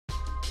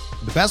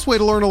The best way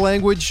to learn a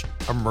language?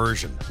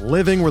 Immersion.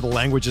 Living where the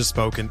language is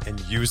spoken and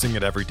using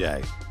it every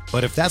day.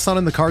 But if that's not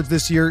in the cards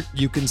this year,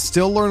 you can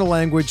still learn a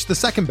language the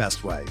second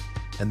best way,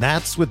 and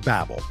that's with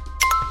Babbel.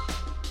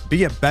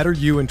 Be a better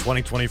you in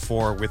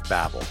 2024 with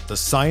Babbel, the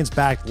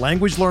science-backed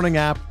language learning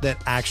app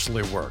that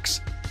actually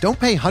works. Don't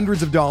pay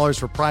hundreds of dollars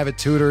for private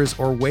tutors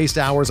or waste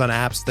hours on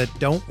apps that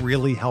don't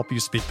really help you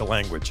speak the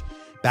language.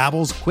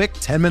 Babbel's quick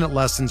 10-minute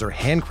lessons are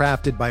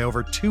handcrafted by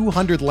over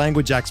 200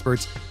 language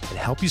experts and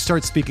help you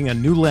start speaking a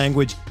new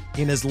language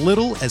in as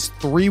little as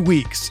 3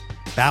 weeks.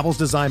 Babbel's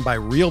designed by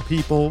real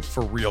people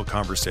for real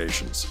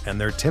conversations,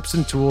 and their tips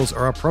and tools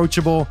are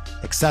approachable,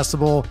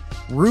 accessible,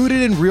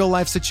 rooted in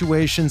real-life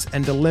situations,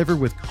 and delivered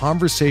with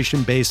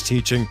conversation-based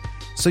teaching,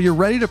 so you're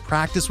ready to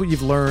practice what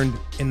you've learned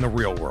in the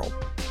real world.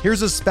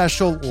 Here's a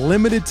special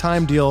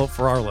limited-time deal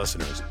for our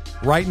listeners.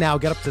 Right now,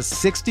 get up to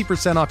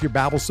 60% off your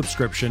Babbel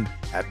subscription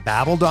at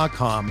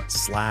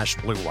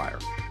babbel.com/Blue Wire.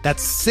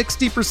 That's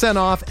 60%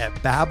 off at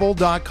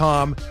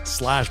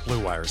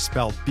babbel.com/Blue Wire,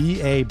 spelled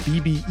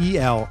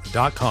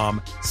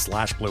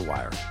BABBEL.com/Blue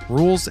Wire.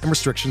 Rules and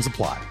restrictions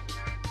apply.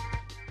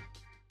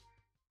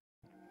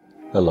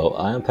 Hello,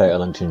 I am Pat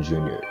Ellington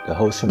Jr., the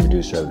host and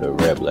producer of the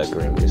Red, Black,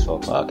 Green Baseball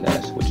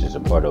podcast, which is a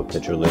part of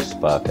Pitcherless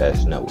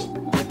Podcast Network.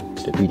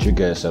 The featured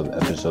guest of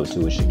episode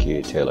 2 is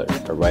Shakeia Taylor,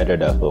 a writer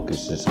that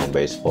focuses on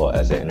baseball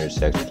as it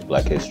intersects with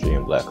Black history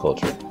and Black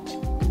culture.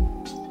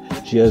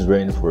 She has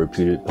written for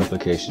reputed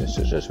publications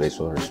such as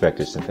Baseball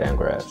Prospectus and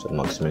Fangraphs,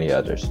 amongst many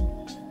others.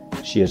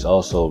 She has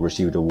also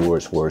received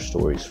awards for her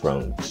stories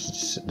from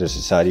the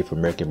Society for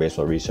American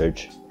Baseball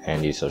Research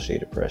and the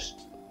Associated Press.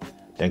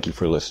 Thank you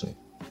for listening.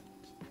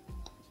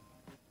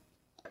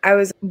 I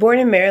was born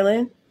in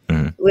Maryland.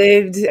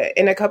 Lived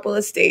in a couple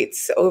of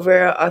states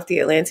over off the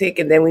Atlantic,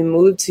 and then we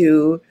moved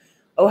to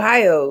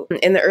Ohio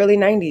in the early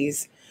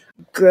 90s.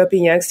 Grew up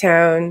in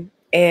Youngstown,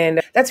 and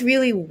that's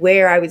really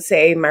where I would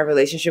say my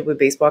relationship with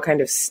baseball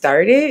kind of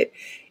started,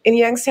 in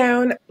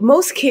Youngstown.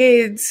 Most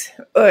kids,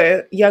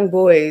 young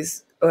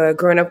boys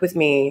growing up with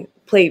me,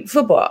 played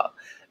football,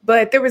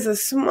 but there was a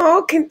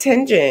small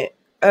contingent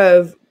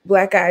of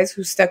Black guys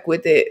who stuck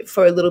with it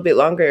for a little bit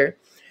longer,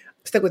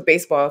 stuck with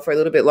baseball for a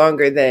little bit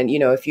longer than,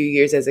 a few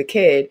years as a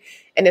kid.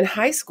 And in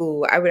high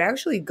school, I would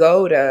actually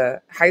go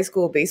to high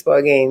school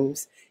baseball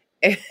games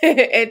and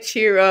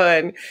cheer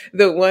on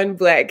the one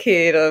Black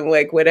kid on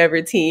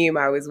whatever team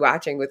I was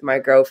watching with my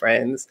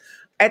girlfriends.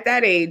 At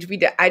that age,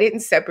 I didn't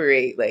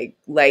separate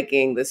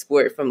liking the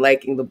sport from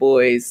liking the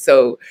boys.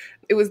 So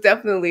it was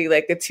definitely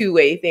a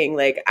two-way thing.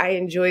 I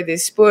enjoy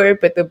this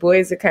sport, but the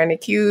boys are kind of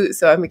cute,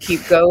 so I'm gonna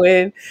keep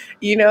going.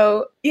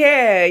 Yeah.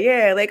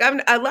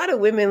 A lot of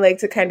women like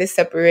to kind of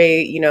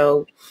separate.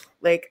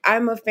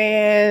 I'm a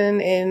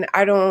fan, and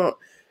I don't.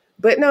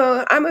 But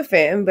no, I'm a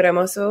fan, but I'm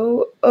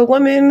also a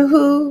woman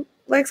who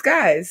likes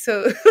guys.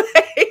 So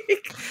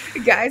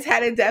guys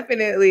had a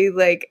definitely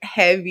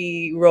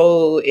heavy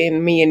role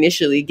in me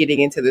initially getting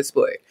into the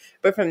sport.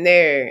 But from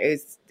there,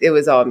 it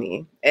was all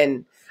me.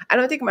 And I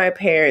don't think my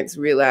parents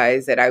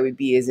realized that I would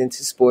be as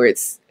into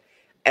sports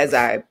as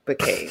I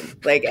became,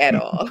 at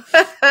all.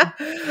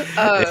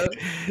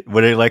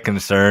 Were they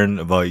concerned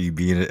about you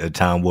being a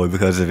tomboy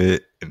because of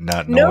it?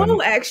 Not knowing?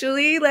 No,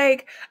 actually,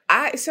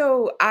 I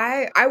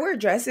wear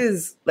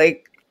dresses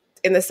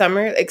in the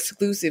summer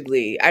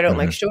exclusively. I don't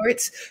like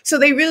shorts. So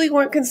they really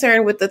weren't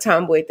concerned with the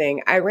tomboy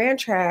thing. I ran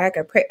track.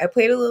 I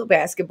played a little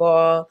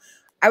basketball.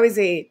 I was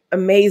a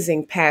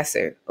amazing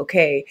passer.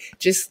 Okay.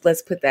 Just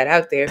let's put that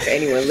out there for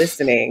anyone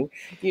listening,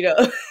 Go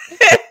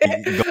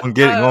and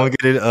get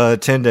a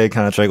 10-day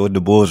contract with the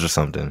Bulls or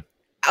something.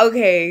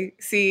 Okay.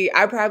 See,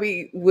 I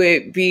probably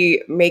would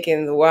be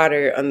making the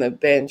water on the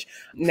bench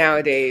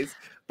nowadays.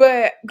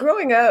 But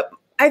growing up,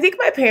 I think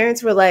my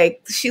parents were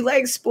she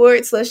likes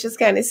sports. Let's just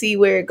kind of see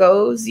where it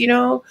goes,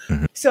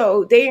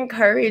 So they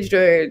encouraged,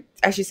 or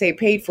I should say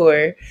paid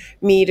for,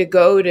 me to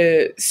go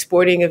to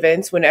sporting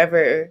events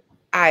whenever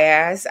I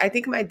asked. I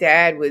think my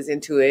dad was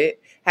into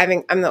it.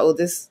 I'm the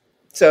oldest,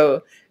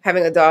 so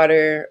having a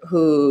daughter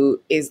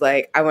who is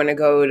I want to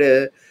go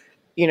to,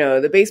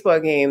 the baseball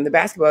game, the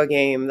basketball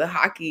game, the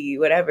hockey,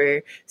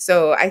 whatever.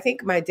 So I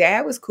think my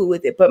dad was cool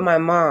with it, but my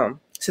mom.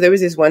 So there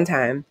was this one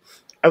time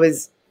I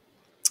was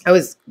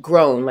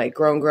grown,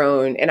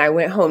 grown, and I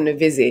went home to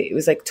visit. It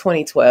was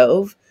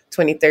 2012,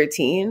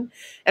 2013,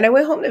 and I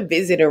went home to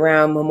visit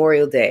around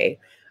Memorial Day,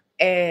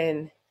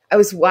 and I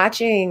was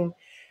watching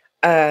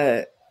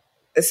a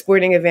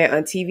sporting event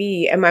on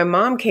TV, and my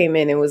mom came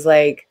in and was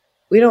like,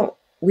 we don't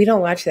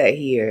watch that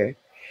here.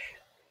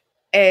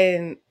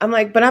 And I'm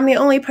but I'm the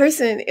only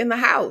person in the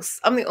house.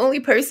 I'm the only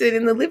person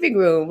in the living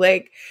room.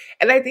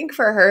 And I think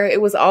for her,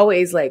 it was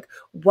always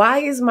why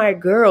is my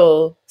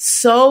girl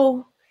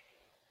so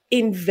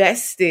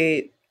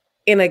invested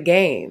in a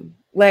game?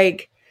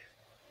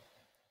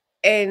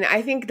 And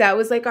I think that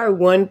was our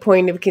one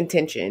point of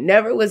contention.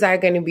 Never was I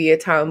going to be a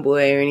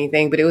tomboy or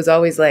anything, but it was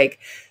always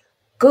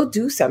go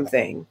do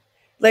something.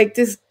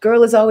 This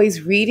girl is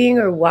always reading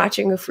or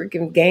watching a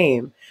freaking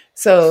game.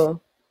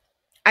 So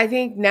I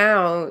think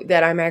now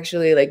that I'm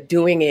actually like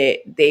doing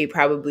it, they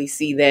probably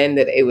see then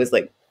that it was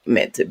like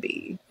meant to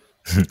be.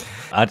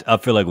 I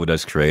feel like with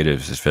us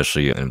creatives,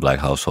 especially in Black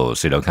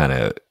households, they don't kind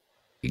of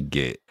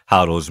get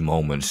how those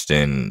moments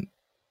then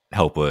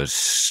help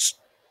us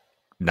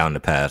down the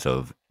path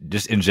of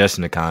just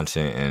ingesting the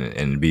content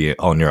and be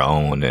on your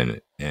own,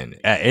 and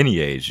at any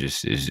age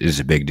is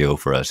a big deal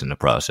for us in the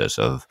process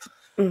of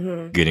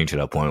getting to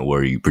that point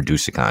where you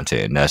produce the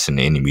content, and that's in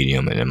any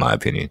medium, and in my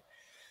opinion.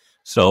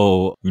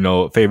 So,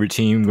 favorite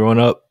team growing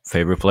up,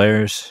 favorite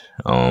players.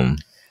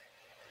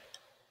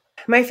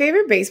 My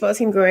favorite baseball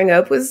team growing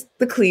up was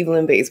the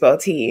Cleveland baseball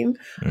team.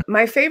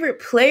 My favorite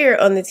player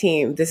on the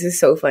team, this is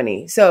so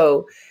funny.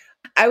 So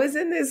I was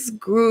in this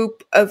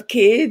group of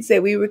kids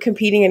that we were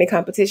competing in a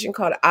competition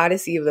called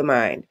Odyssey of the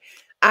Mind.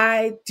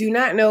 I do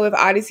not know if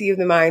Odyssey of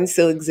the Mind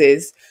still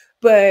exists,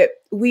 but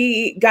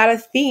we got a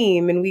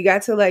theme and we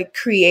got to like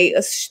create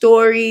a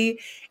story.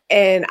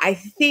 And I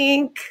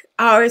think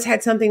ours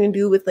had something to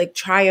do with like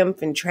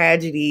triumph and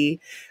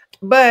tragedy.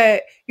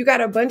 But you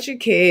got a bunch of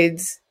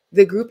kids.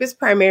 The group is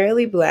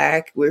primarily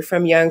Black. We're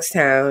from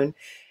Youngstown.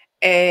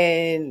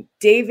 And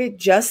David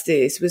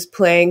Justice was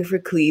playing for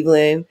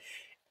Cleveland.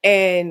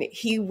 And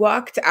he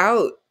walked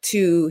out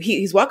to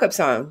his walk-up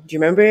song. Do you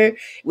remember? It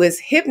was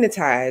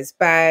Hypnotized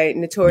by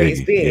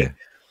Notorious Big. Yeah.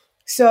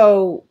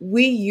 So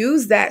we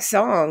used that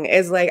song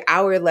as like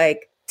our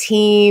like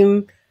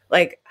team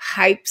like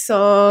hype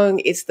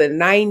song. It's the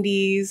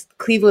 90s.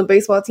 Cleveland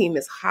baseball team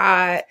is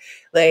hot.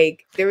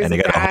 Like there was, and they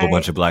got a whole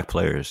bunch of Black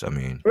players. I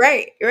mean,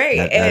 right.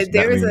 And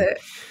there was a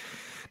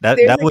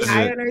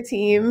guy on our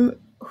team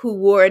who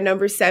wore a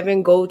number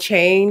 7 gold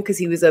chain because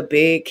he was a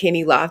big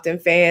Kenny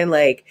Lofton fan.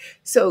 Like,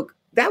 so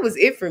that was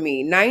it for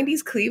me.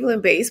 90s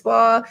Cleveland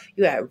baseball.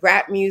 You got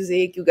rap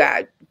music. You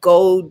got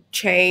gold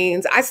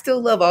chains. I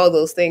still love all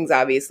those things,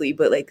 obviously,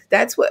 but like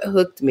that's what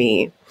hooked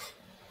me.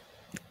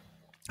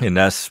 And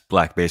that's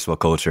Black baseball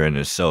culture in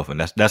itself, and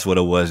that's what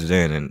it was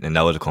then, and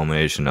that was a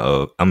culmination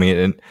of. I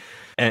mean,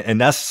 and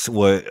that's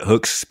what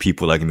hooks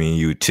people like me and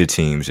you to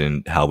teams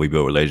and how we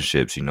build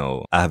relationships.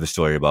 I have a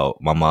story about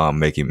my mom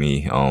making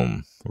me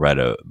write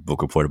a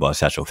book report about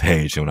Satchel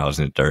Paige when I was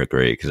in 3rd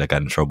grade because I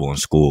got in trouble in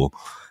school,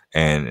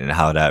 and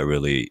how that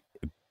really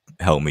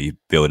helped me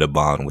build a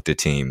bond with the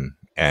team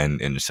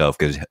and in itself,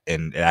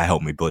 and that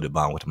helped me build a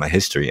bond with my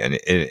history, and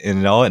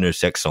it all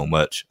intersects so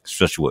much,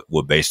 especially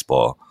with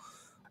baseball.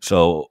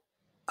 So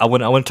I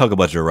want to talk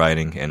about your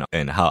writing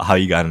and how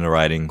you got into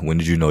writing. When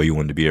did you know you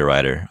wanted to be a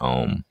writer?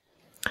 And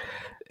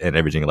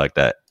everything like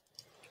that.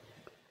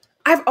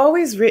 I've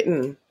always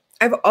written.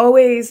 I've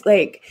always,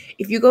 like,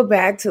 if you go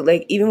back to,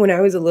 like, even when I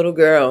was a little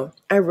girl,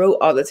 I wrote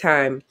all the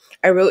time.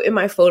 I wrote in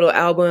my photo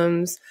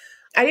albums.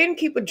 I didn't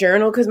keep a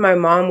journal because my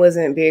mom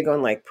wasn't big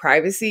on, like,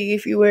 privacy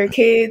if you were a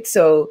kid.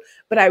 So,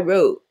 but I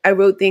wrote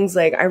things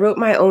like, I wrote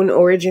my own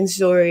origin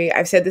story.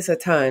 I've said this a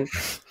ton.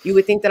 You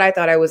would think that I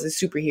thought I was a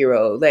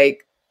superhero.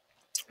 Like,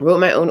 wrote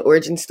my own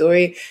origin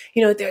story.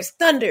 There's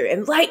thunder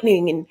and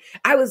lightning and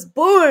I was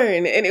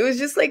born. And it was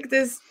just like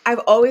this.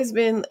 I've always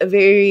been a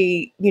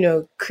very,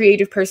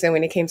 creative person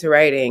when it came to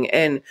writing.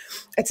 And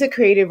I took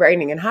creative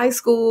writing in high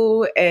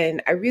school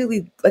and I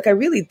really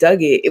dug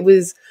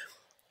it.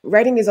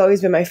 Writing has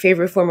always been my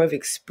favorite form of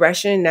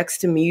expression next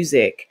to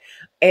music.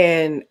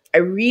 And I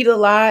read a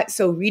lot.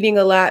 So reading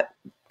a lot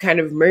kind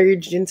of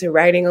merged into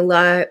writing a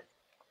lot.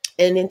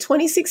 And in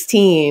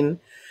 2016,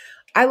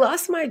 I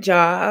lost my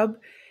job.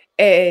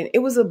 And it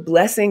was a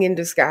blessing in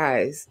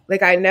disguise.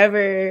 Like I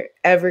never,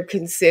 ever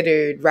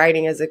considered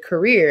writing as a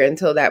career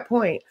until that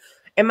point.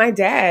 And my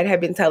dad had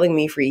been telling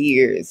me for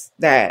years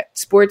that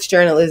sports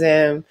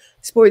journalism,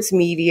 sports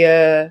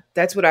media,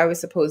 that's what I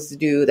was supposed to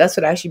do. That's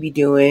what I should be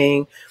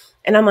doing.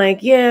 And I'm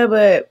like, yeah,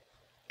 but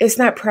it's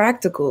not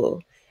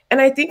practical.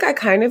 And I think I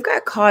kind of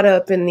got caught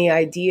up in the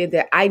idea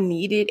that I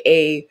needed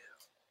a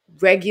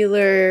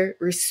regular,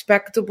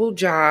 respectable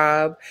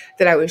job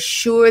that I was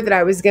sure that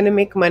I was going to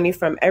make money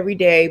from every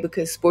day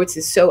because sports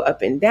is so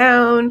up and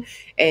down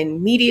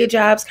and media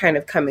jobs kind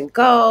of come and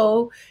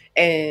go.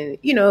 And,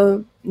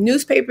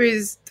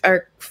 newspapers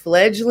are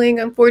fledgling,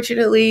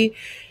 unfortunately.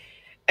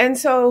 And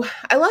so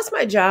I lost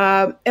my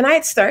job and I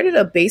had started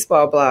a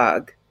baseball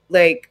blog.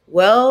 Like,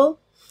 well,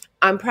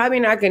 I'm probably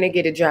not going to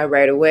get a job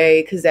right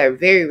away because that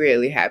very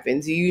rarely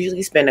happens. You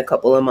usually spend a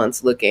couple of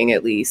months looking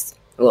at least.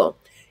 Well,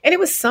 and it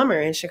was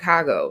summer in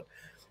Chicago.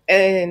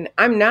 And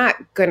I'm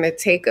not going to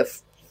take a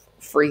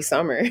free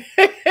summer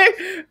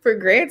for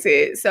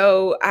granted.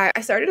 So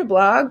I started a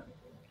blog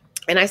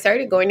and I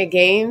started going to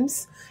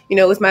games,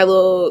 with my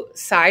little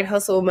side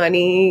hustle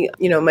money,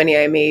 money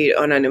I made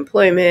on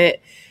unemployment.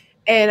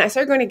 And I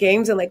started going to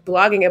games and like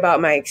blogging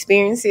about my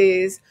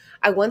experiences.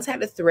 I once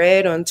had a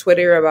thread on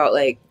Twitter about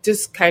like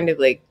just kind of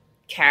like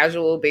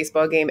casual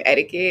baseball game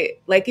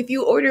etiquette. Like if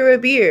you order a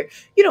beer,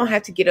 you don't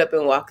have to get up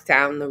and walk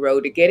down the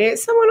road to get it.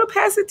 Someone will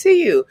pass it to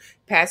you.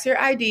 Pass your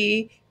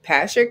ID,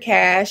 pass your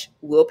cash,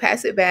 we'll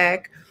pass it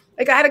back.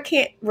 Like I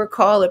can't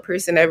recall a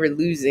person ever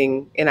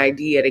losing an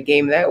ID at a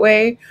game that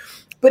way,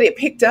 but it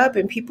picked up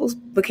and people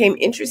became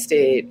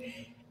interested.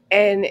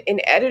 And an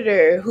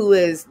editor who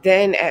was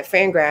then at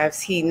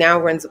Fangraphs, he now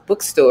runs a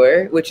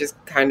bookstore, which is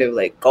kind of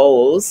like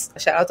goals.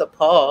 Shout out to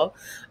Paul.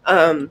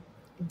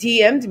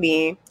 DM'd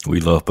me. We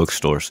love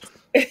bookstores.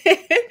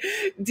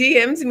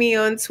 DM'd me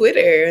on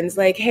Twitter and it's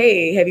like,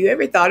 hey, have you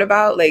ever thought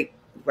about like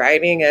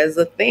writing as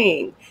a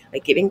thing,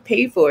 like getting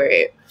paid for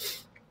it?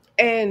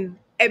 And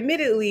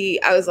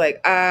admittedly, I was like,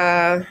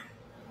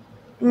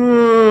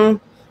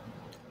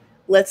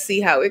 let's see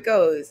how it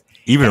goes.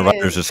 Even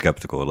writers are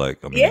skeptical. Like,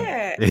 I mean,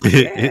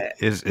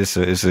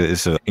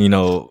 it's a you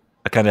know,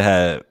 I kind of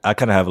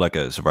have like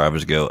a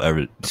survivor's guilt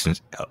ever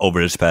since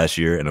over this past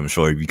year, and I'm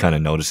sure you kind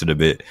of noticed it a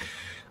bit.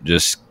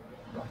 Just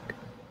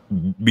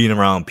being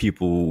around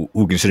people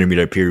who consider me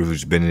their peer,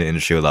 who's been in the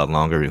industry a lot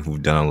longer and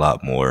who've done a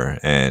lot more,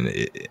 and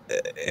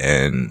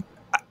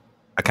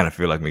I kind of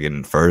feel like we're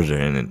getting further,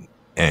 and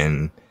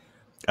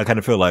I kind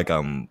of feel like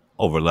I'm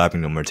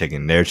overlapping them or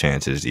taking their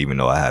chances, even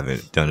though I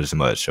haven't done as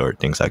much or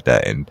things like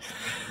that, and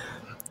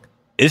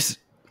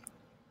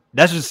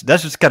that's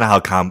just kind of how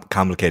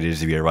complicated it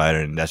is to be a writer,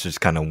 and that's just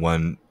kind of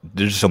one.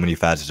 There's so many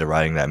facets of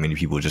writing that many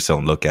people just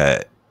don't look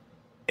at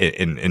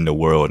in the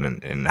world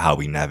and how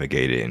we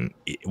navigate it, and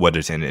whether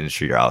it's in the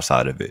industry or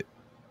outside of it,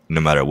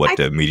 no matter what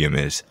the medium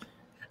is.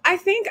 I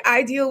think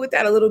I deal with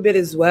that a little bit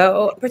as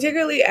well,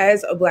 particularly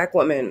as a Black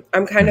woman.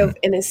 I'm kind of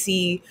in a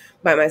sea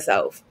by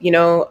myself. You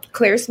know,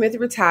 Claire Smith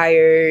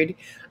retired.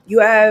 You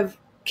have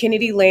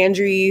Kennedy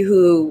Landry,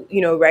 who, you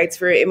know, writes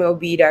for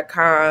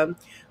MLB.com,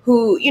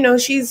 who, you know,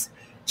 she's,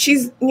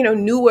 you know,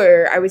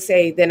 newer, I would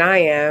say, than I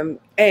am.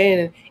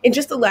 And in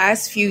just the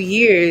last few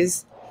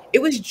years,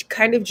 it was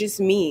kind of just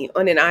me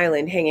on an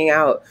island hanging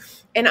out.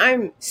 And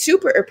I'm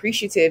super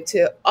appreciative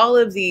to all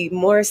of the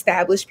more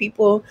established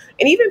people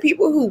and even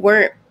people who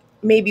weren't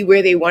maybe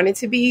where they wanted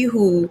to be,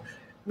 who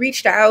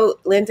reached out,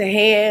 lent a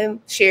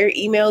hand, shared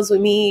emails with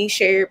me,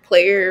 shared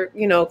player,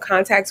 you know,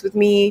 contacts with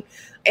me.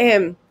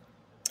 And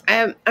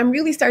I'm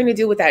really starting to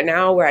deal with that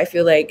now, where I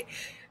feel like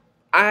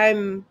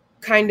I'm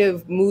kind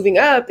of moving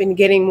up and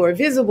getting more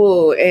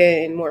visible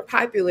and more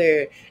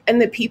popular.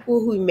 And the people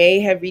who may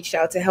have reached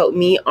out to help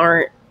me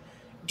aren't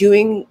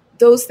doing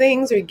those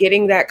things or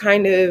getting that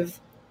kind of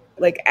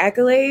like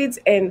accolades,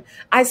 and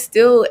I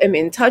still am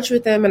in touch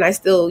with them, and I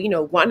still, you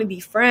know, want to be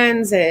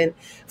friends. And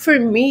for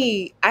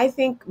me, I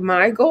think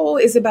my goal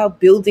is about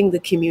building the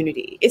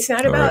community. It's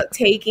not about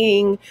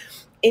taking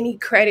any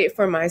credit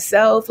for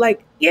myself.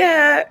 Like,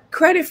 yeah,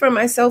 credit for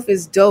myself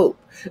is dope,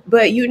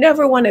 but you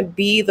never want to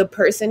be the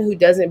person who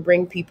doesn't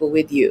bring people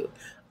with you.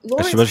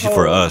 Especially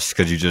for us,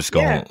 because you're just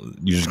gonna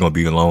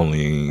be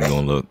lonely, and you're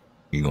gonna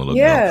look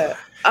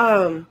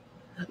dumb.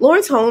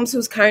 Lawrence Holmes,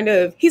 who's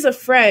he's a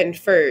friend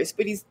first,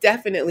 but he's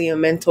definitely a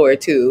mentor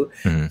too.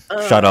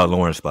 Shout out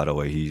Lawrence, by the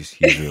way. He's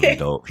really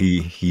dope.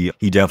 He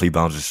definitely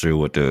bounces through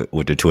with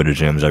the Twitter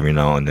gems every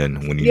now and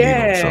then when you need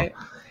him. So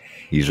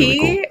he's really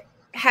cool. He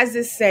has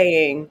this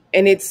saying,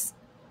 and it's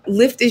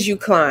lift as you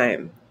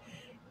climb.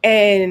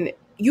 And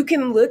you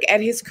can look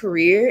at his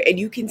career and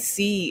you can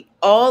see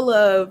all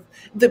of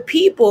the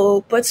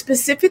people, but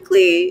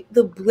specifically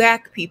the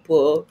Black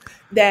people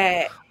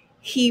that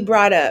he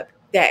brought up,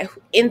 that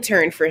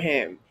interned for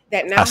him,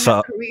 that now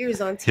have careers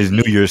on TV. His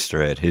New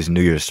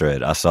Year's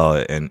thread. I saw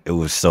it, and it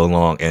was so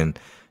long. And,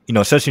 you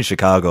know, especially in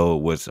Chicago,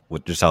 with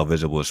just how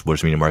visible the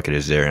sports media market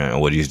is there, and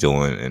what he's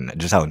doing, and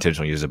just how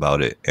intentional he is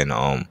about it. And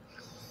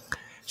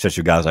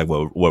especially guys like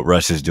what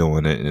Russ is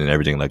doing and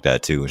everything like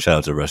that too. And shout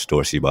out to Russ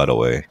Dorsey, by the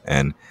way.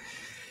 And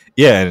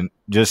yeah, and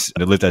just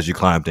the lift as you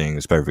climb thing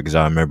is perfect, because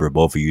I remember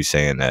both of you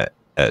saying that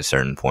at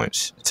certain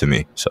points to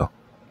me. So.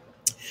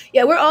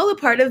 Yeah, we're all a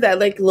part of that,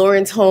 like,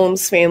 Lawrence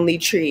Holmes family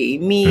tree.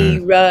 Me,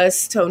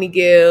 Russ, Tony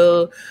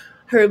Gill,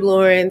 Herb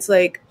Lawrence.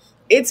 Like,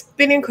 it's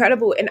been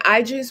incredible. And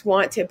I just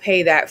want to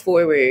pay that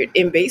forward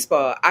in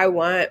baseball.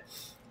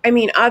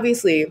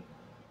 Obviously,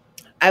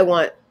 I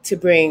want to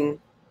bring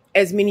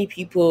as many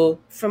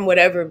people from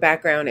whatever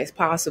background as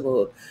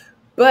possible.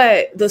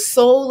 But the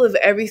soul of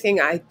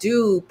everything I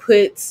do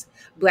puts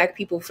Black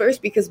people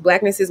first, because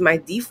Blackness is my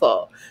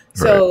default.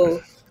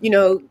 So, you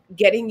know,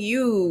 getting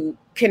you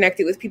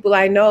connected with people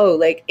I know,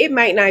 like, it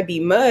might not be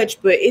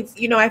much, but it's,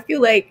 you know, I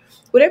feel like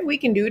whatever we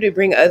can do to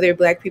bring other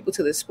Black people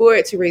to the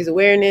sport, to raise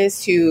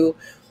awareness, to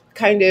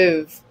kind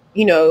of,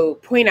 you know,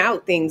 point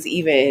out things,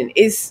 even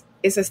is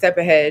a step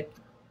ahead.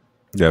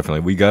 Definitely.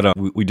 We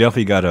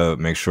definitely gotta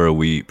make sure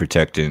we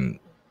protect and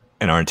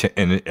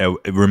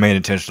remain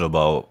intentional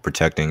about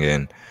protecting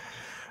and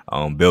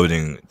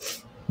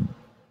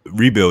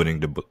rebuilding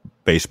the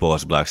baseball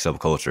as Black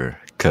subculture,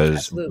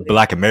 because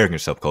Black American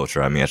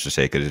subculture, I should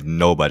say, because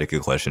nobody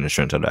could question the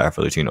strength of the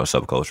Afro-Latino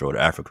subculture or the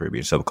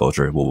Afro-Caribbean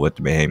subculture, well, what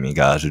the Bahamian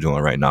guys are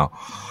doing right now.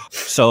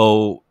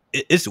 So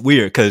it's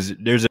weird, because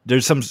there's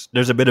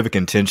a bit of a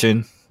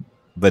contention,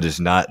 but it's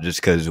not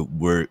just because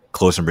we're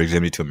close in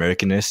proximity to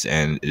Americanness,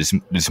 and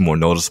it's more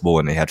noticeable,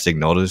 and they have to take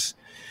notice.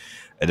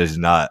 It is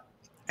not,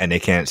 and they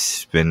can't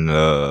spin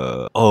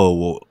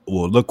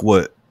look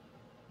what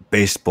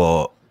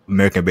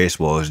American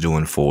baseball is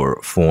doing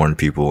for foreign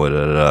people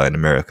in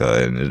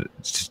America, and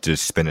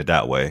just spin it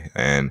that way.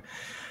 And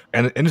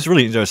and it's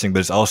really interesting, but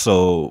it's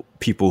also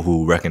people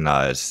who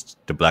recognize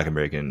the Black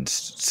American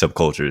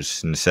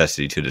subculture's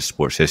necessity to the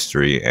sport's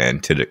history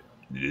and to the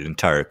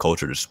entire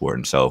culture of the sport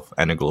itself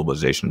and the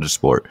globalization of the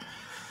sport.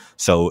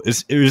 So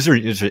it was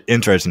really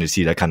interesting to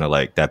see that kind of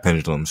like that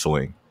pendulum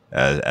swing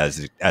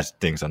as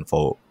things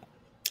unfold.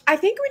 I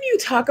think when you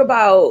talk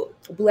about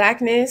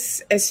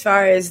Blackness as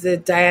far as the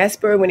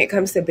diaspora when it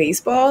comes to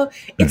baseball,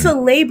 it's a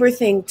labor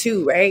thing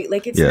too, right?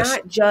 Like it's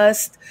not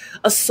just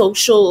a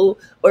social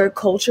or a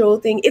cultural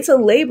thing. It's a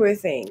labor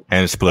thing.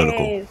 And it's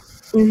political.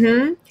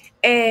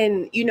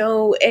 And you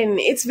know, and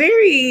it's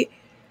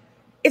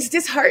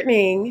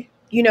disheartening,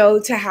 you know,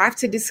 to have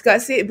to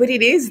discuss it, but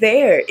it is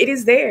there. It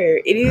is there.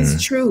 It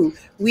is true.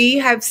 We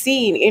have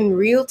seen in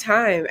real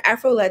time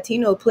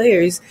Afro-Latino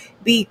players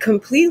be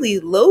completely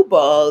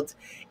lowballed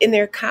in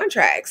their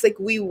contracts. Like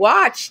we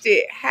watched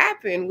it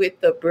happen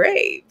with the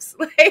Braves.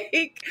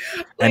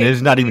 And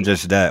it's not even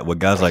just that. With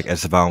guys like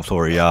Esteban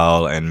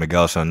Florial and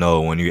Miguel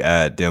Sano, when you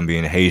add them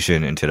being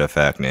Haitian into the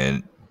fact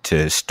and to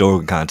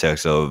historical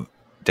context of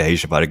the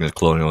Haitian fight against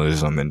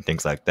colonialism and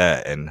things like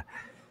that, and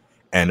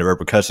the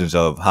repercussions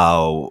of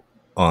how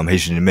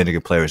Haitian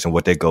Dominican players and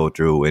what they go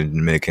through in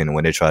Dominican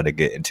when they try to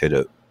get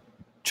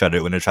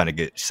when they're trying to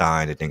get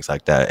signed and things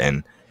like that,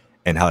 and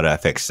how that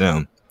affects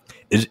them.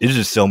 It's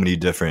just so many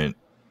different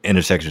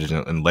intersections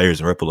and layers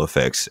and ripple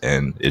effects,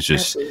 and it's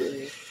just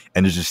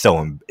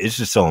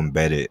so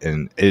embedded,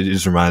 and it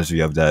just reminds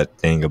me of that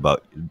thing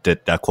about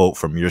that quote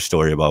from your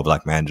story about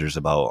Black managers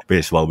about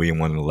baseball being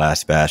one of the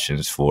last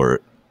bastions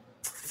for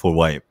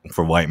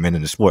white men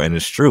in the sport, and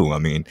it's true. I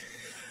mean,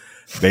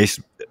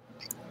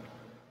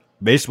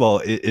 baseball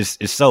is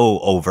so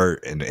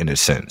overt in a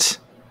sense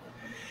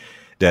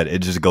that it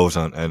just goes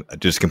on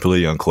just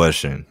completely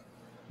unquestioned,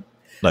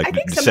 like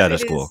the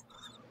status quo.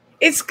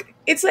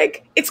 It's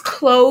like it's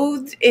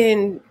clothed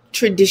in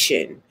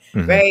tradition,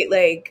 right?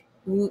 Like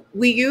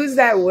we use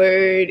that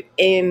word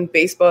in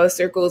baseball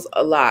circles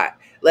a lot,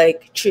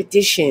 like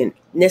tradition,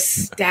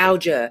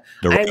 nostalgia.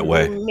 I'm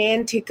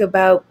romantic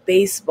about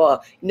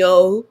baseball.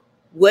 No,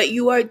 what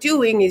you are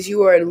doing is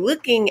you are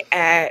looking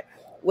at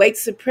white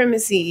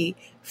supremacy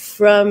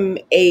from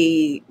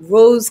a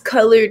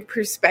rose-colored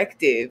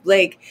perspective.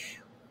 Like,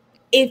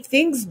 if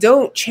things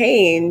don't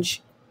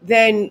change,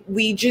 then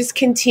we just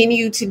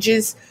continue to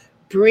just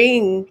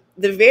bring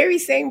the very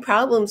same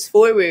problems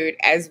forward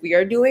as we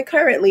are doing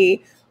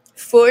currently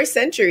for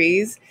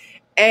centuries,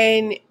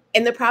 and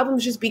the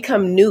problems just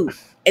become new,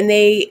 and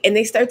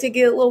they start to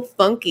get a little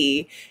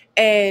funky.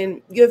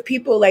 And you have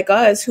people like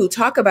us who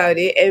talk about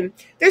it, and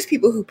there's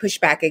people who push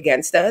back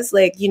against us,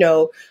 like, you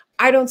know,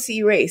 I don't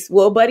see race.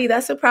 Well, buddy,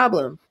 that's a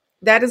problem.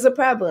 That is a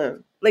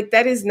problem. Like,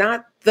 that is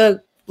not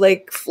the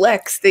like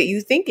flex that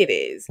you think it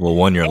is. Well,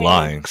 one, you're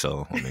lying,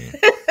 so I mean.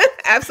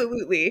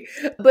 Absolutely.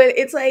 But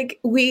it's like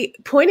we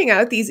pointing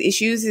out these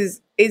issues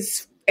is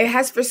it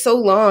has for so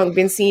long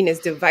been seen as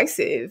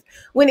divisive,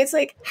 when it's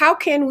like, how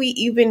can we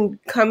even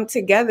come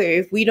together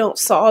if we don't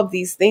solve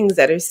these things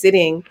that are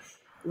sitting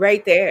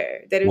right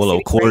there, that are right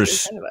in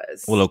front of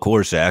us? Well, of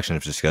course, the action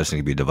of discussing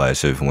can be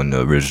divisive when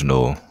the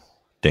original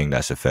thing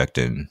that's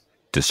affecting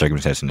the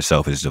circumstance in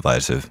itself is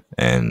divisive.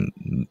 And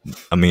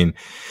I mean,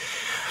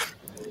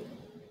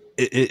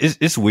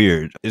 it's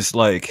weird. It's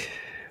like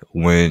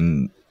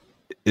when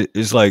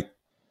it's like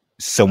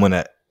someone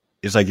that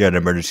it's like you're in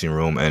an emergency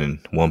room and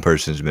one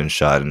person's been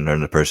shot and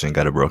another person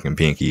got a broken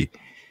pinky,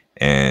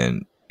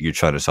 and you're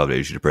trying to solve the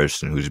issue. The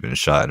person who's been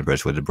shot and the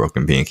person with the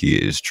broken pinky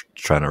is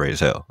trying to raise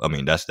hell. I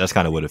mean, that's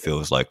kind of what it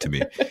feels like to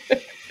me.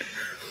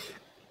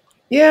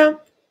 Yeah,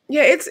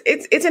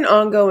 it's an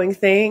ongoing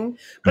thing.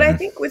 But I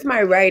think with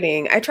my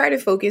writing, I try to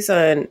focus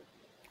on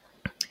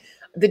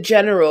the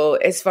general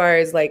as far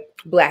as like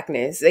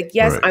Blackness. Like,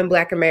 yes, right. I'm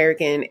Black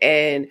American,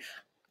 and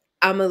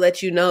I'm gonna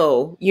let you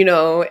know,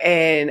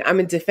 and I'm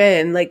gonna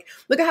defend. Like,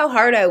 look at how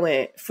hard I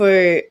went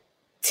for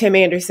Tim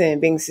Anderson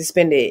being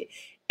suspended,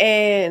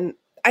 and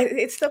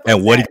it's stuff. Like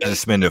and what he got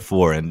suspended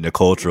for, and the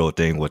cultural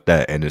thing with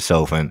that in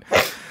itself. And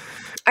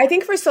I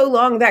think for so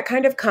long that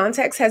kind of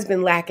context has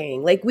been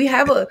lacking. Like, we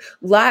have a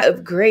lot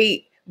of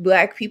great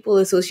Black people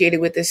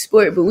associated with this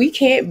sport, but we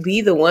can't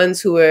be the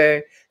ones who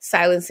are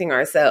silencing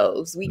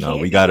ourselves. We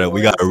gotta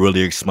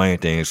really explain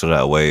things so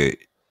that way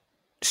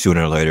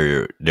sooner or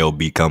later they'll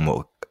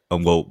become.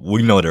 Well,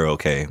 we know they're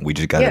okay. We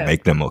just got to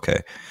make them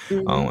okay,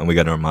 and we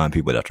got to remind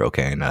people that they're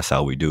okay, and that's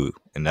how we do.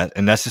 And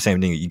that's the same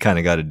thing you kind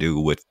of got to do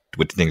with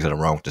the things that are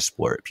wrong with the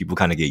sport. People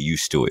kind of get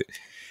used to it,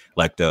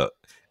 like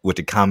with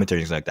the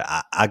commentary things like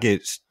that.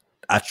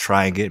 I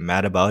try and get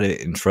mad about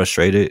it and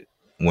frustrated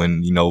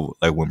when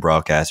like when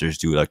broadcasters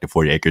do like the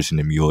 40 acres and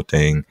the mule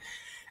thing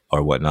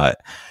or whatnot,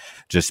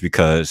 just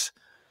because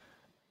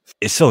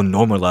it's so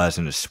normalized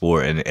in the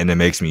sport, and it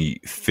makes me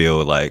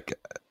feel like.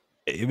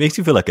 It makes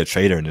you feel like a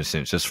traitor in a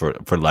sense, just for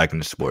liking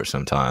the sport.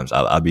 Sometimes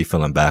I'll be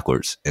feeling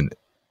backwards, and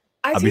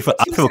I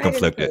feel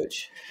conflicted.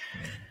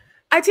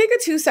 I take a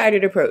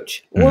two-sided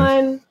approach.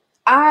 One,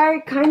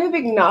 I kind of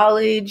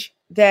acknowledge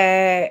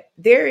that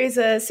there is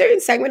a certain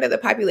segment of the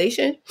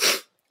population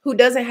who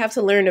doesn't have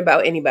to learn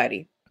about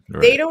anybody.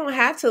 They don't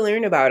have to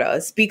learn about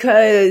us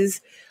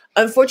because,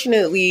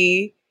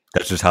 unfortunately,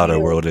 that's just how the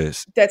world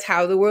is. That's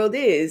how the world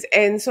is.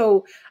 And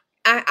so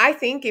I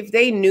think if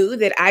they knew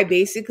that I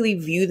basically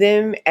view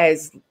them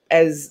as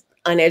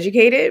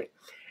uneducated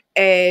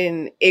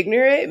and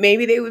ignorant,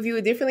 maybe they would view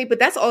it differently. But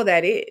that's all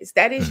that is.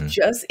 That is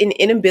just an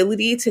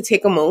inability to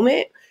take a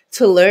moment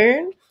to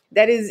learn.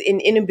 That is an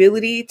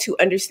inability to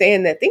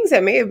understand that things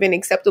that may have been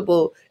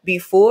acceptable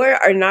before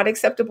are not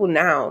acceptable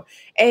now.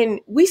 And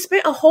we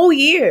spent a whole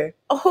year,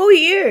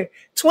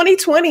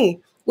 2020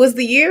 was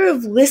the year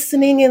of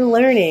listening and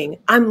learning.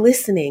 I'm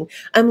listening,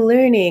 I'm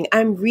learning,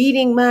 I'm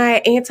reading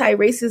my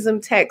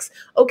anti-racism text.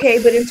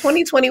 Okay, but in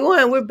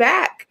 2021, we're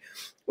back.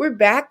 We're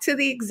back to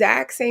the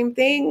exact same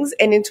things.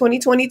 And in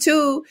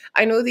 2022,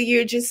 I know the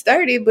year just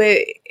started, but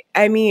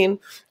I mean,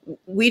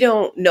 we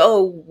don't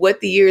know what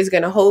the year is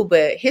going to hold,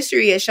 but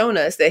history has shown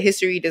us that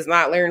history does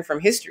not learn from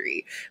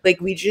history.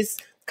 Like, we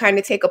just kind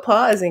of take a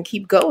pause and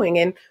keep going.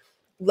 And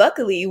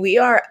luckily, we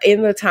are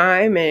in the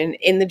time and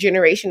in the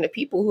generation of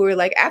people who are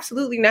like,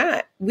 absolutely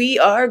not. We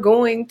are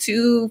going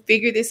to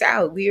figure this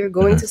out. We are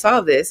going to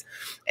solve this.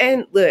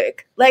 And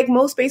look, like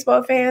most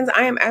baseball fans,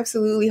 I am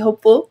absolutely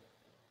hopeful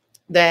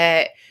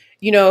that,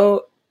 you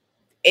know,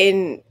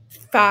 in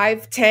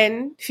 5,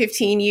 10,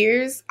 15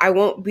 years, I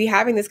won't be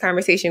having this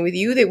conversation with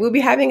you, that we'll be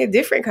having a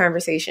different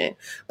conversation.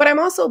 But I'm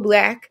also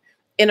Black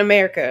in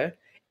America.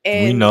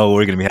 And we know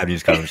we're going to be having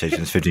these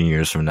conversations 15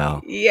 years from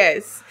now.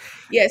 Yes.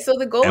 Yeah. So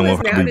the goal and is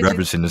we'll now be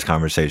referencing this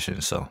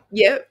conversation. So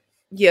Yep.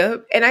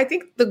 And I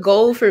think the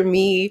goal for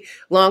me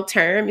long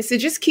term is to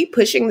just keep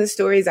pushing the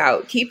stories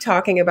out, keep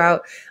talking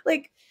about,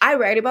 like, I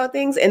write about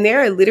things, and there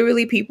are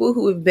literally people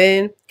who have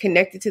been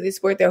connected to this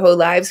sport their whole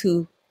lives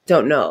who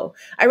don't know.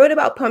 I wrote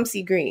about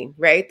Pumpsie Green,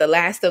 right? The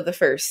last of the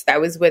first.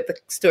 That was what the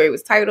story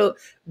was titled.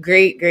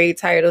 Great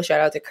title. Shout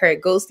out to Craig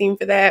Goldstein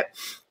for that.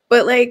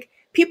 But like,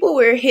 people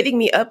were hitting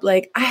me up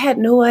like, I had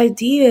no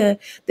idea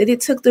that it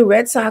took the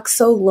Red Sox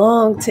so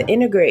long to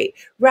integrate.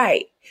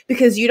 Right.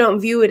 Because you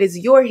don't view it as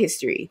your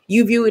history.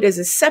 You view it as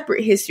a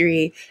separate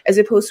history as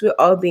opposed to it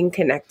all being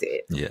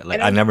connected. Yeah, like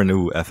I never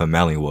knew who FM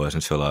Malley was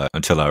until I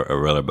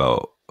read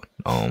about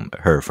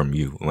her from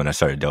you when I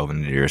started delving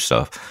into your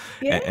stuff.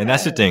 Yeah. And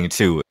that's the thing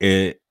too.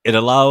 It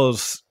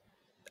allows,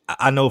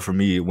 I know for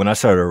me, when I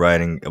started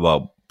writing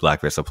about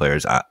Black baseball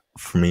players,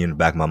 for me in the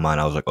back of my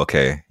mind, I was like,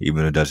 okay,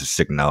 even if it doesn't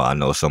stick now, I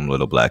know some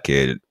little Black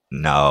kid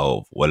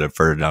now, whether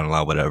further down the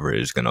line, whatever,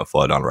 is going to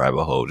fall down the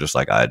rabbit hole just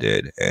like I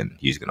did, and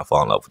he's going to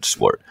fall in love with the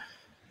sport.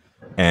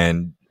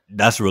 And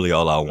that's really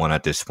all I want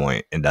at this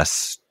point. And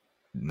that's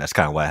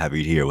kind of why I have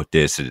you here with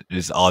this.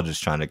 It's all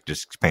just trying to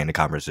just paint a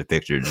comprehensive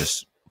picture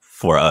just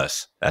for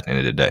us at the end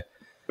of the day.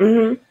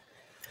 Mm-hmm.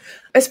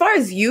 As far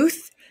as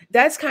youth,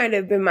 that's kind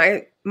of been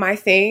my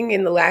thing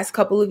in the last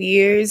couple of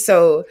years.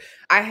 So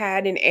I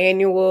had an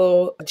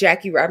annual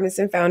Jackie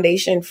Robinson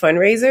Foundation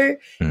fundraiser.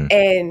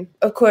 And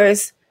of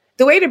course,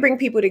 the way to bring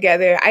people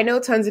together, I know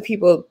tons of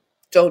people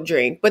don't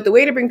drink, but the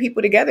way to bring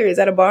people together is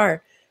at a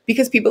bar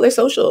because people are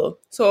social.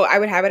 So I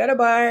would have it at a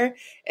bar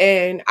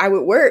and I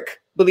would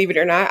work, believe it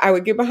or not. I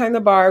would get behind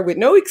the bar with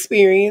no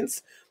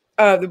experience.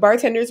 The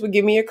bartenders would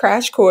give me a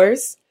crash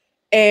course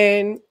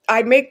and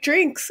I'd make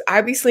drinks.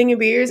 I'd be slinging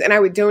beers and I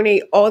would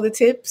donate all the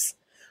tips.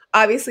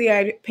 Obviously,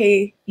 I'd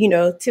pay,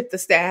 tip the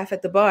staff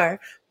at the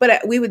bar,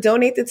 but we would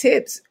donate the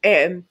tips.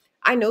 And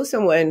I know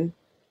someone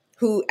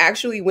who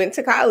actually went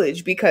to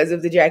college because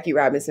of the Jackie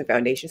Robinson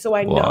Foundation. So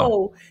I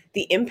know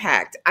the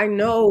impact. I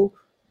know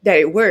that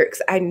it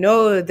works. I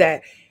know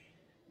that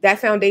that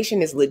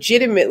foundation is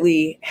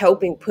legitimately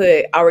helping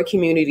put our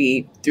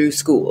community through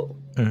school.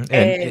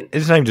 And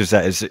it's not even just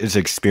that, it's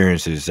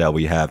experiences that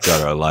we have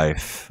throughout our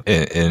life.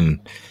 And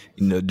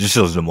just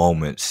those the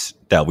moments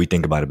that we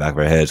think about in the back of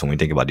our heads when we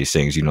think about these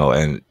things,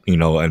 and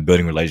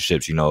building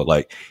relationships,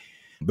 like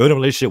building a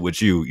relationship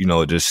with you,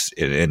 just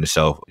in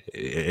itself,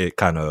 it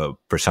kind of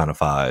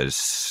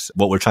personifies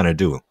what we're trying to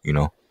do,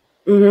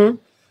 Mm-hmm.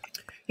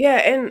 Yeah.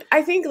 And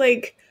I think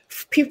like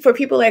for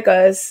people like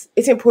us,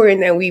 it's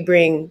important that we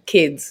bring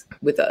kids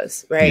with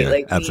us, right?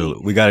 Yeah,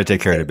 absolutely. We got to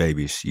take care of the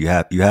babies. You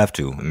have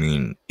to. I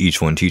mean,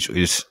 each one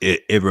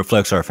it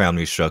reflects our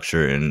family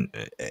structure and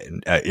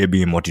it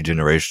being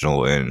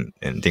multi-generational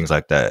and things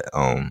like that.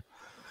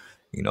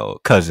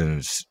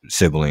 Cousins,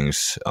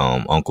 siblings,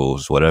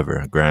 uncles,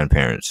 whatever,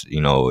 grandparents,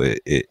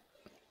 it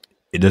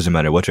doesn't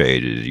matter what your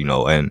age is,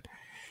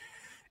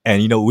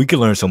 and we can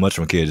learn so much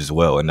from kids as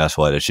well. And that's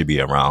why they should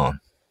be around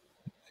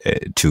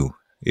too.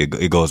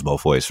 It goes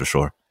both ways for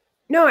sure.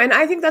 No, and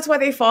I think that's why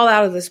they fall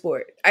out of the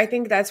sport. I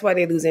think that's why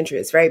they lose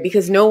interest, right?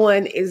 Because no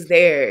one is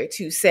there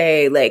to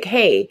say like,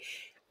 hey,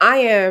 I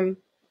am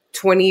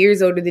 20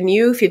 years older than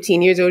you,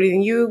 15 years older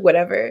than you,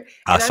 whatever.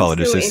 I saw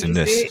this and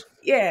this.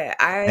 Yeah,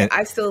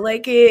 I still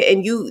like it.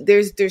 And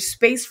there's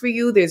space for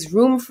you. There's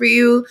room for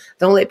you.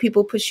 Don't let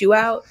people push you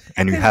out.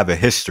 And you have a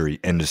history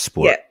in the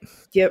sport.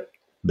 Yep.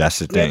 That's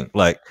the thing. Yep.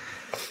 Like,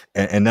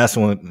 and that's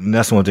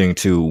one thing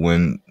too,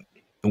 when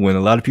a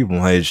lot of people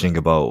my age think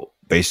about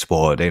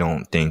baseball, they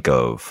don't think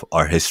of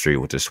our history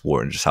with the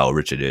sport and just how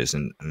rich it is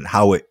and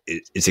how it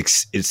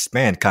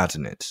spanned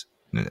continents.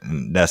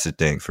 And that's the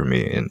thing for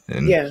me. And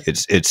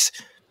it's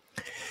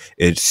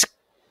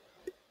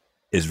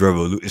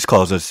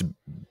caused us to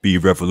be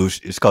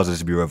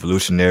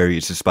revolutionary.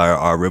 It's inspired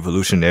our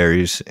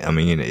revolutionaries. I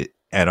mean,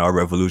 and our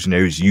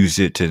revolutionaries use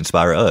it to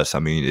inspire us. I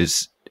mean,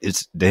 it's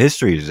the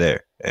history is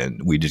there,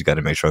 and we just got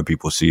to make sure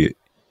people see it.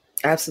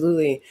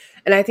 Absolutely.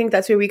 And I think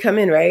that's where we come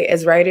in, right?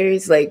 As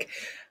writers, like,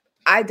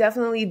 I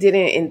definitely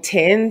didn't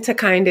intend to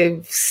kind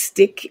of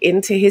stick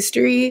into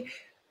history,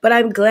 but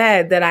I'm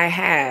glad that I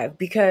have,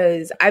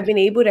 because I've been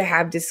able to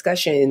have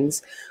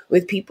discussions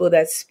with people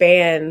that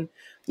span,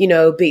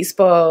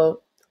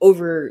 baseball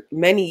over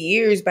many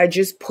years by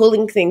just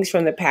pulling things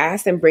from the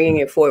past and bringing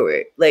it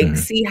forward. Like,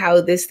 see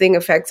how this thing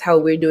affects how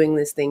we're doing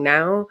this thing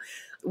now.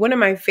 One of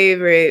my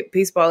favorite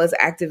baseball is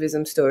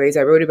activism stories,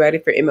 I wrote about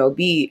it for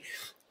MLB,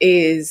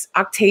 is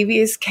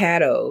Octavius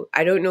Catto.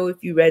 I don't know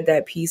if you read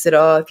that piece at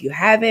all. If you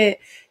haven't,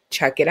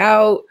 check it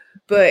out.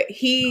 But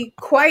he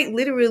quite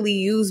literally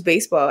used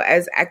baseball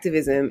as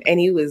activism, and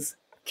he was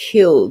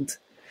killed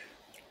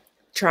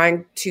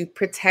trying to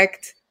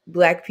protect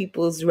Black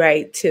people's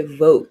right to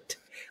vote.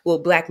 Well,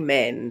 Black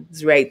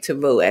men's right to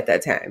vote at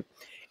that time.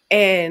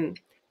 And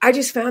I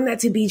just found that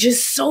to be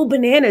just so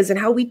bananas, and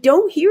how we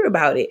don't hear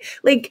about it.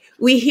 Like,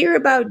 we hear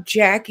about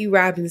Jackie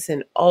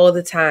Robinson all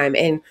the time,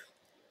 and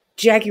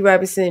Jackie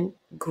Robinson,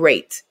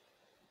 great.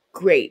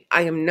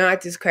 I am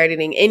not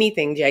discrediting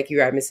anything Jackie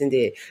Robinson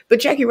did, but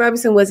Jackie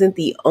Robinson wasn't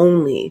the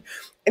only.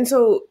 And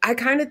so I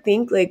kind of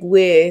think, like,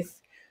 with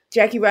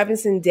Jackie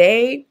Robinson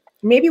Day,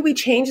 maybe we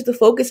change the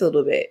focus a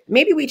little bit.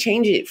 Maybe we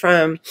change it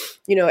from,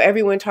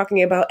 everyone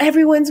talking about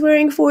everyone's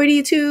wearing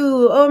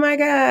 42, oh my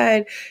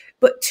God,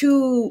 but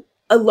to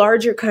a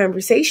larger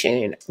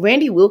conversation.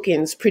 Randy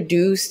Wilkins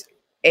produced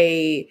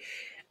an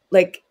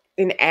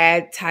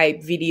ad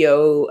type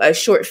video, a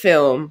short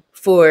film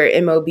for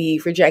MLB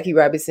for Jackie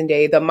Robinson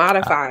Day, the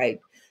modified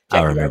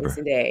Jackie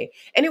Robinson Day.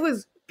 And it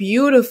was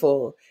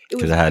beautiful.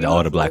 Because it had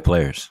all the Black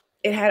players.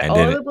 It had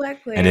the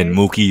Black players. And then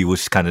Mookie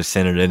was kind of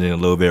centered in a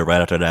little bit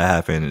right after that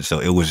happened. And so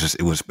it was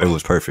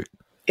perfect.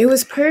 It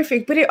was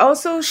perfect, but it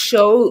also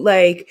showed,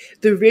 like,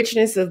 the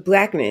richness of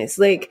Blackness,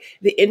 like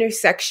the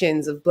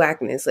intersections of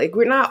Blackness. Like,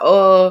 we're not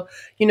all,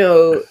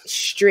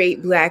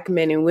 straight Black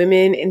men and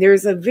women. And there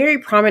was a very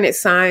prominent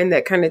sign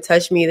that kind of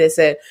touched me that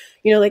said,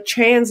 like,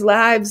 trans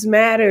lives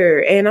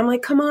matter. And I'm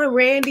like, come on,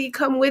 Randy,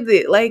 come with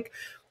it. Like,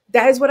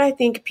 that is what I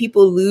think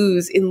people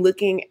lose in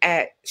looking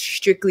at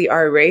strictly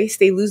our race.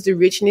 They lose the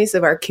richness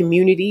of our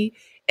community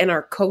and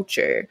our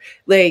culture.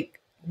 Like,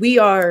 we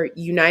are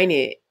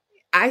united.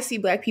 I see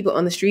Black people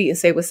on the street and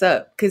say, what's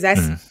up? Because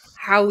that's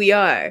how we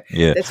are.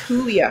 Yeah. That's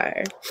who we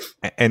are.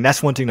 And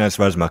that's one thing that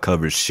inspires my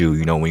coverage too.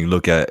 When you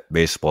look at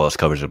baseball's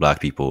coverage of Black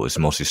people, it's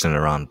mostly centered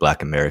around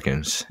Black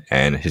Americans.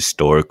 And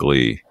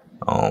historically,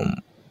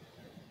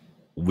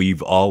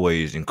 we've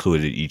always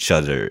included each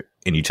other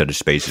in each other's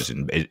spaces,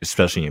 and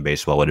especially in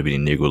baseball, whether it be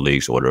the Negro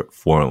leagues or the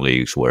foreign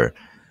leagues where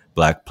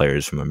Black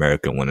players from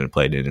America went and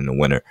played in the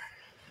winter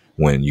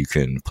when you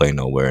can play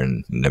nowhere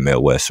in the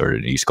Midwest or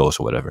the East Coast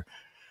or whatever.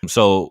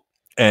 So,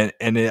 and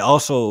it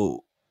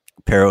also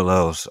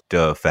parallels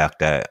the fact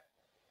that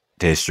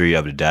the history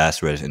of the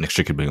diaspora is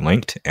inextricably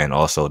linked, and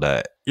also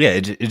that,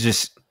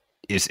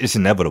 it's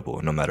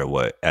inevitable no matter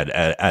what.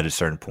 At a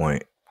certain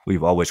point,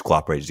 we've always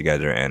cooperated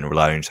together and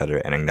relied on each other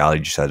and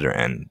acknowledged each other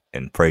and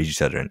praised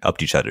each other and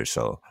upped each other.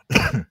 So,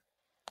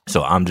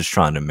 so I'm just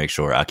trying to make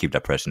sure I keep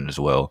that present as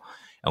well.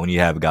 And when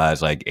you have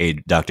guys like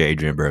Dr.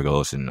 Adrian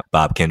Burgos and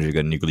Bob Kendrick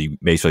at Nuclear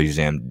Baseball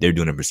Exam, they're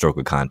doing it from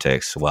historical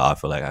context. Well, I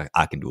feel like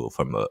I can do it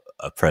from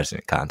a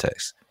present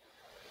context.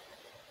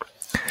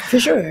 For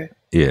sure.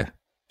 Yeah.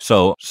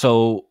 So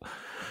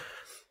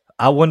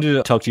I wanted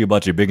to talk to you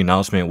about your big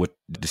announcement with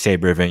the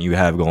Sabre event you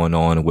have going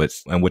on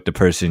with the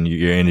person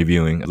you're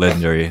interviewing,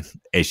 legendary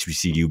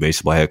HBCU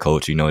baseball head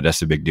coach.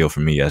 That's a big deal for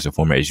me as a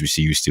former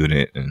HBCU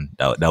student, and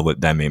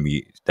that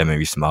made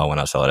me smile when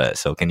I saw that.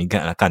 So can you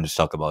kind of just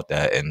talk about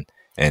that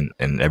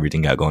and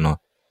everything got going on?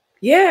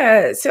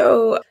 Yeah.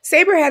 So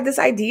Sabre had this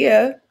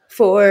idea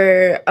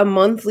for a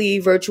monthly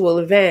virtual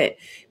event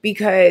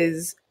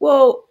because,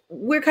 well,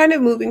 we're kind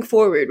of moving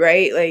forward,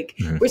 right? Like,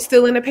 we're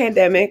still in a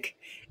pandemic.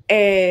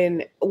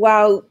 And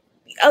while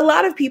a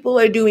lot of people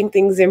are doing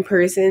things in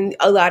person,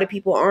 a lot of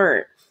people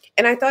aren't.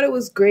 And I thought it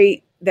was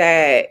great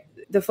that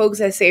the folks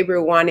at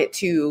Sabre wanted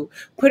to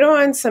put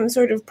on some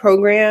sort of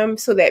program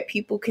so that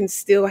people can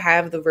still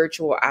have the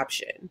virtual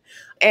option.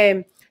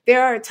 And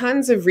there are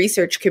tons of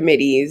research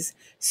committees.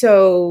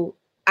 So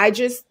I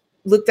just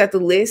looked at the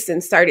list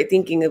and started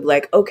thinking of,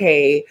 like,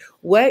 okay,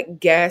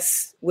 what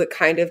guests would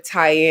kind of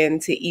tie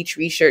into each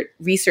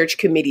research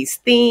committee's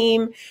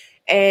theme.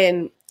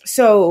 And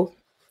so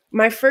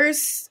my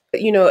first,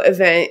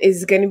 event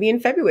is going to be in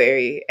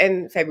February,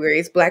 and February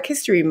is Black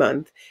History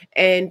Month,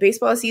 and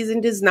baseball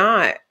season does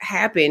not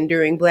happen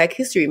during Black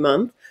History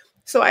Month.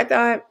 So I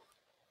thought,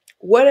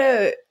 what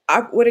a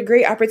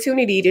great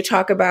opportunity to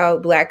talk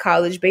about Black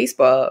college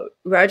baseball.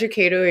 Roger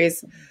Cato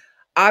is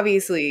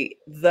obviously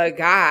the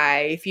guy,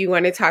 if you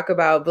want to talk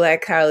about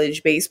Black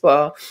college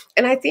baseball.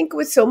 And I think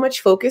with so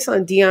much focus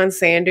on Deion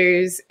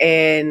Sanders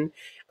and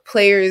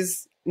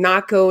players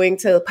not going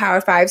to Power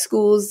 5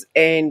 schools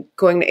and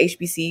going to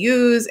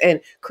HBCUs,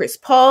 and Chris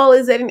Paul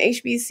is at an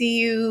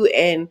HBCU,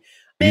 and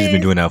he's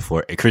been doing that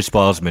for Chris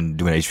Paul's been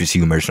doing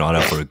HBCU merch and all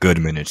that for a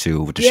good minute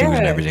too, with the shoes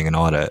and everything and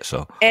all that.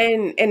 So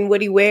and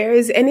what he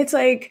wears, and it's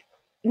like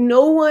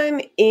no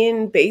one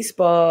in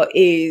baseball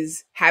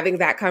is having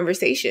that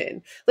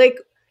conversation. Like,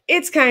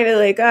 it's kind of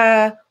like,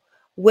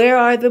 where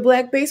are the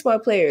Black baseball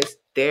players?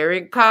 They're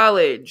in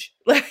college.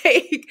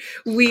 Like,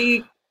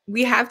 we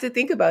have to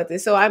think about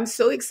this. So I'm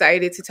so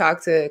excited to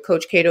talk to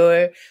Coach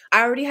Kador.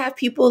 I already have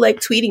people like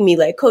tweeting me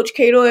like, Coach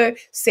Kador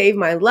saved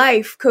my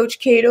life. Coach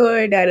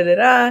Kador, da da da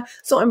da.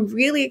 So I'm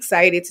really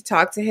excited to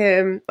talk to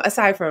him.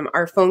 Aside from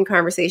our phone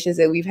conversations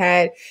that we've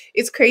had,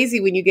 it's crazy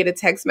when you get a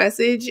text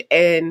message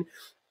and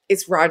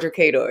it's Roger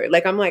Kador.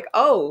 Like, I'm like,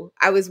 oh,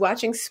 I was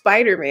watching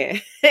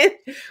Spider-Man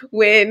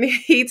when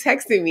he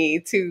texted me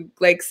to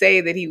like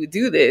say that he would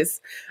do this.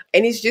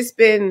 And it's just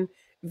been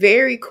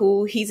very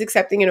cool. He's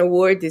accepting an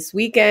award this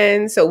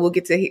weekend. So we'll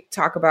get to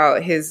talk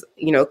about his,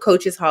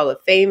 Coaches Hall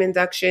of Fame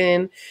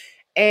induction.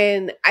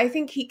 And I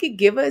think he could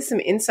give us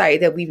some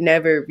insight that we've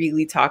never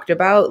really talked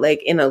about,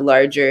 like in a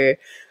larger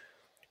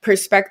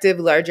perspective,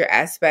 larger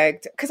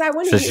aspect. Because I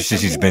want to,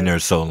 since he's been there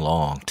so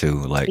long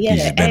too. Like,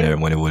 he's been there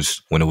when it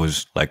was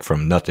like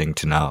from nothing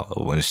to now,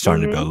 when it's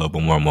starting to build a little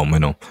bit more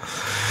momentum.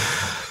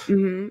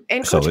 And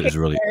so Coach it's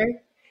really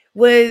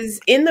was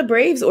in the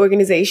Braves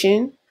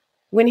organization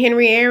when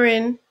Henry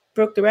Aaron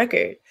broke the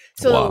record.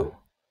 So wow.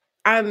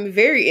 I'm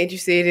very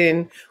interested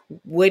in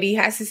what he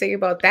has to say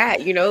about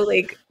that,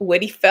 like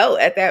what he felt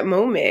at that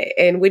moment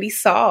and what he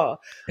saw.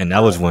 And that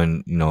was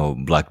when,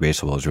 Black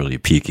baseball was really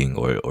peaking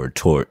or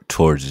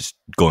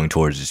going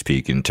towards its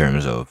peak in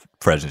terms of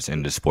presence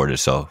in the sport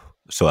itself.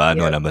 So I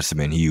know that must have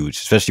been huge,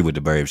 especially with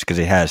the Braves, because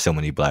they had so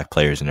many Black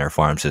players in their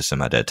farm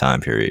system at that time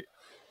period.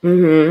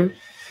 Mm-hmm.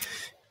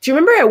 Do you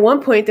remember at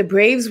one point the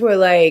Braves were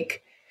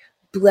like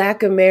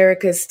Black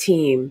America's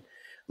team?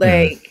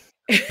 Like,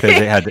 because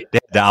they had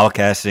the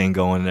Outcast thing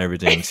going and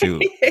everything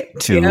too.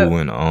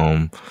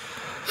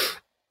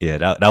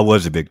 And that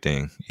was a big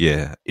thing.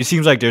 Yeah, it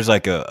seems like there's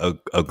like a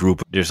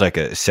group, there's like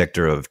a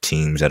sector of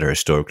teams that are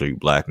historically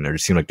Black, and it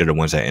seems like they're the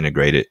ones that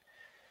integrated.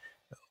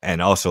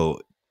 And also,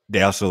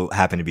 they also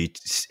happen to be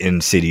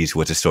in cities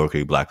with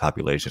historically Black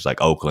populations,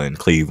 like Oakland,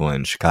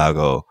 Cleveland,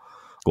 Chicago.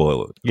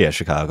 Well, yeah,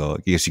 Chicago. I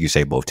guess you could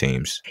say both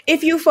teams.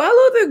 If you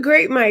follow the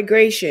Great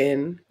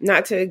Migration,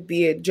 not to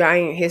be a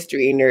giant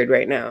history nerd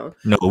right now.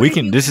 No, we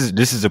can. This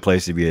is a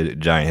place to be a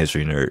giant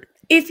history nerd.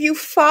 If you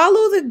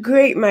follow the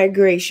Great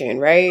Migration,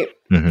 right?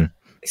 Mm-hmm.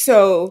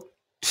 So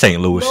St.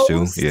 Louis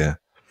too. Yeah.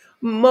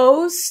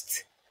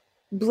 Most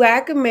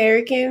Black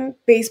American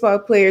baseball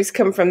players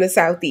come from the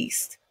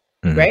Southeast,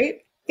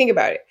 right? Think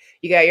about it.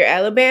 You got your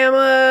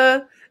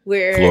Alabama,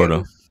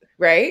 Florida,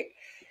 right?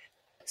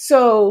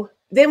 So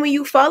then when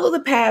you follow the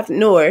path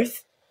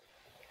north,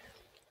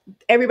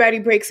 everybody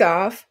breaks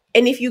off.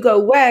 And if you go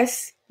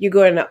west, you're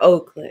going to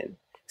Oakland.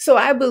 So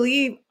I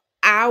believe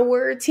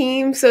our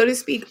team, so to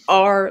speak,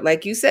 are,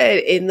 like you said,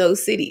 in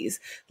those cities.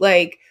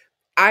 Like,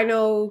 I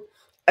know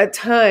a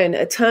ton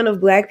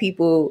of Black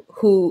people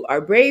who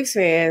are Braves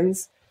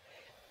fans,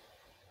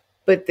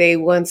 but they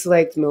once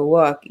liked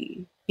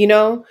Milwaukee,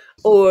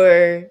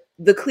 or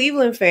the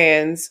Cleveland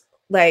fans,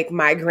 like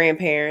my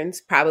grandparents,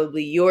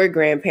 probably your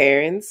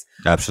grandparents.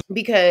 Absolutely.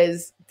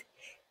 Because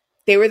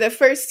they were the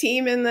first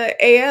team in the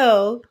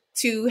AL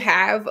to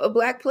have a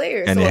Black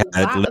player. And so they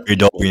had Larry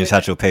Doby and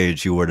Satchel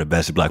Paige, who were the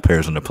best Black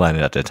players on the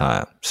planet at the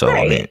time. So,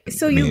 right.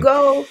 You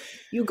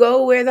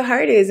go where the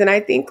heart is. And I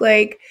think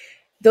like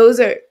those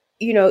are,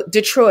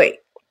 Detroit.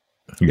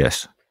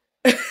 Yes.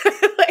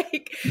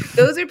 Like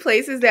those are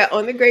places that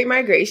on the Great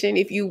Migration,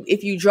 if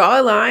you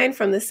draw a line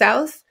from the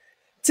south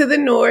to the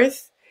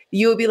north,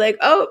 you'll be like,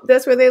 oh,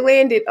 that's where they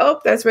landed. Oh,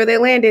 that's where they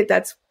landed.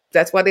 That's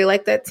why they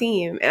like that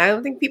team. And I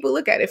don't think people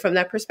look at it from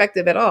that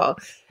perspective at all.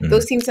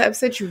 Those teams have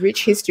such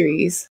rich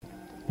histories.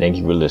 Thank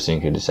you for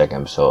listening to the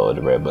second episode of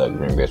the Red Black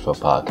Green Baseball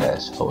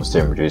Podcast,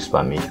 hosted and produced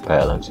by me,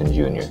 Pat Ellington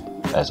Jr.,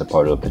 as a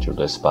part of the Pitcher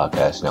List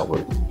Podcast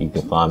Network. You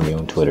can find me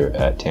on Twitter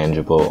at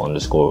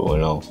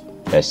tangible_uno,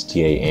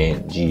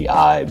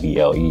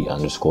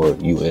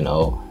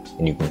 STANGIBLE_UNO,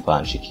 and you can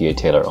find Shakeia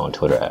Taylor on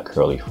Twitter at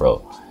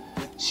curlyfro,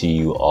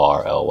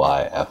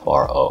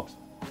 CURLYFRO.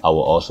 I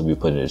will also be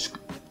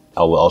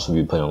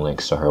putting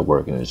links to her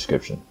work in the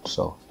description.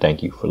 So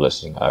thank you for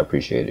listening. I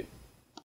appreciate it.